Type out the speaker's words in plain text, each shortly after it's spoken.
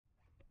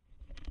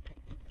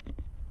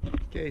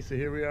Okay, so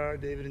here we are,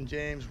 David and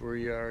James.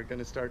 We are going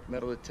to start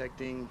metal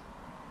detecting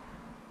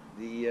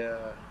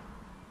the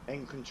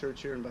Anglican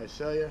church here in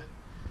Visalia.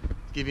 To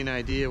give you an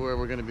idea where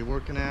we're going to be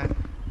working at.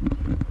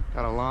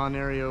 Got a lawn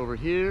area over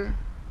here.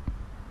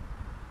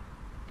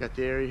 Got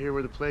the area here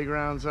where the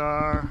playgrounds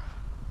are.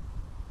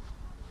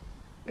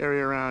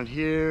 Area around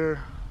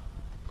here.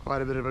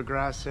 Quite a bit of a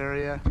grass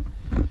area.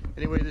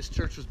 Anyway, this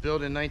church was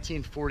built in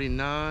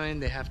 1949.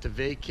 They have to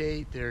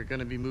vacate. They're going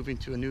to be moving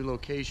to a new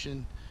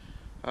location.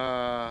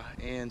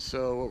 And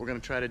so what we're going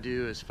to try to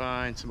do is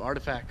find some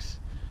artifacts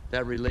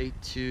that relate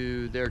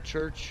to their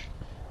church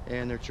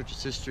and their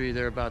church's history.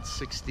 They're about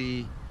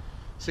 60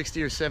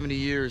 or 70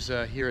 years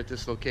here at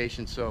this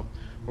location. So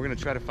we're going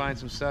to try to find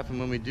some stuff, and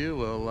when we do,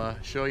 we'll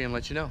show you and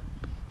let you know.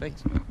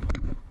 Thanks.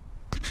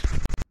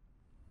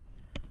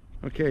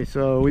 Okay,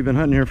 so we've been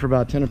hunting here for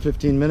about 10 or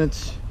 15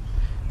 minutes,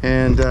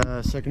 and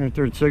second or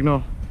third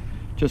signal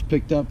just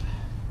picked up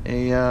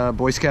a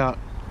Boy Scout.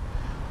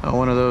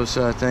 One of those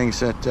things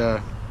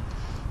that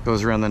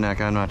goes around the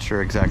neck. I'm not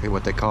sure exactly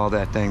what they call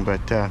that thing,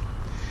 but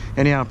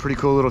anyhow, pretty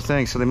cool little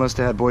thing. So they must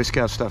have had Boy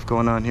Scout stuff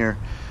going on here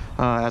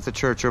at the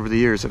church over the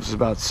years. It was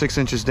about 6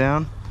 inches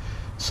down,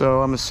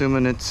 so I'm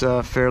assuming it's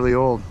fairly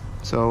old.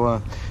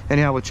 So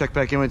anyhow, we'll check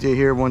back in with you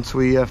here once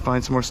we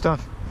find some more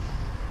stuff.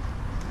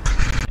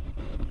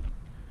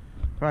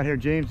 Right here,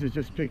 James has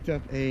just picked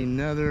up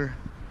another,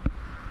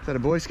 is that a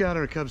Boy Scout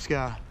or a Cub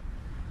Scout?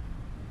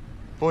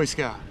 Boy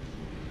Scout.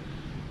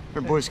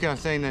 Or Boy Scout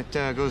thing that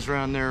goes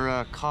around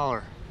their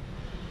collar.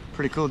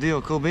 Pretty cool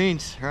deal, cool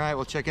beans. All right,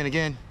 we'll check in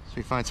again so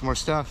we find some more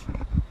stuff.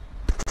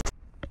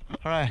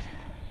 All right,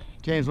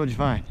 James, what'd you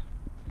find?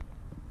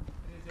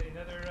 It is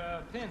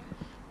another pin.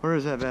 Where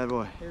is that bad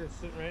boy? It's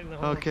sitting right in the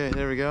hole. Okay,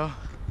 there we go.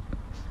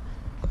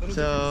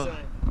 So,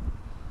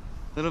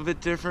 a little bit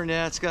different.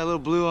 Yeah, it's got a little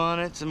blue on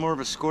it. It's more of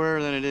a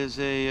square than it is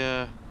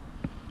a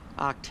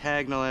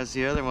octagonal as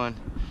the other one.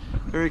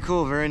 Very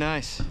cool, very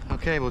nice.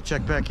 Okay, we'll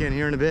check back in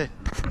here in a bit.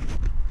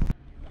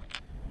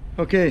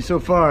 Okay, so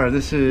far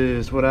this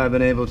is what I've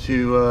been able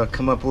to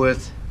come up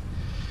with.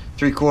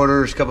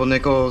 3/4, couple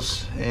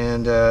nickels,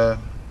 and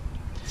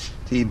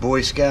the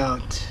Boy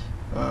Scout,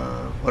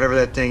 whatever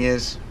that thing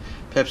is,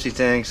 Pepsi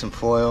thing, some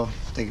foil.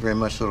 Thank you very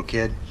much, little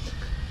kid.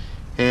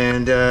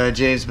 And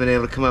James has been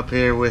able to come up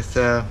here with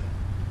a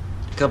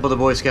couple of the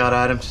Boy Scout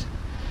items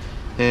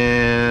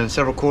and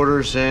several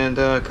quarters and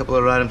a couple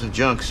of items of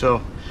junk.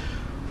 So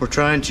we're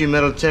trying to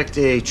metal detect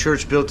a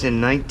church built in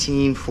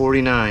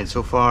 1949.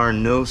 So far,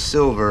 no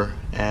silver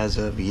as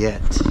of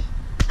yet.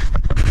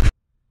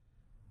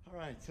 All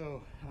right,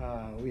 so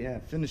we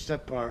have finished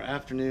up our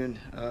afternoon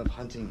of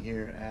hunting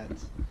here at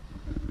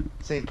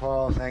St.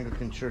 Paul's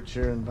Anglican Church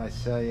here in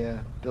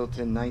Visalia, built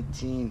in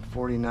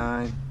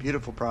 1949.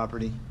 Beautiful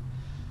property.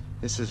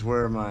 This is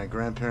where my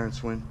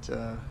grandparents went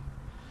to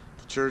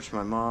church.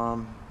 My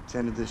mom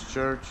attended this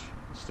church,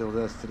 still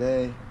does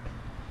today.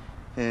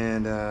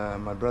 And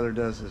my brother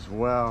does as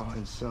well,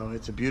 and so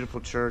it's a beautiful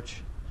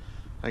church.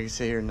 Like I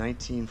say here,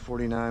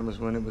 1949 was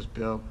when it was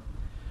built.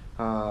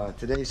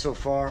 Today so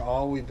far,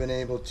 all we've been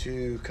able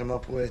to come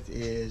up with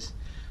is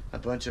a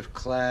bunch of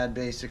clad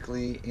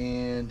basically,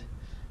 and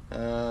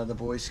the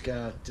Boy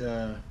Scout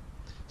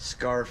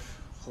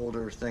scarf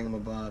holder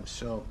thingamabob.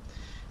 So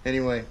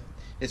anyway,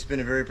 it's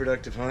been a very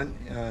productive hunt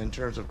in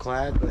terms of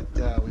clad,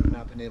 but we've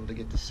not been able to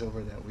get the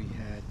silver that we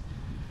had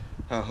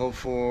hope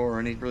for, or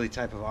any really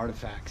type of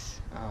artifacts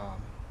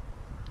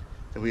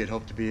that we had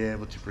hoped to be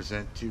able to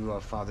present to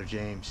Father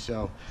James.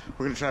 So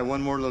we're going to try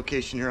one more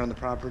location here on the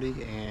property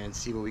and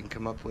see what we can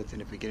come up with,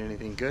 and if we get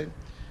anything good,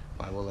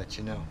 well, we'll let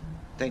you know.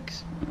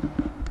 Thanks.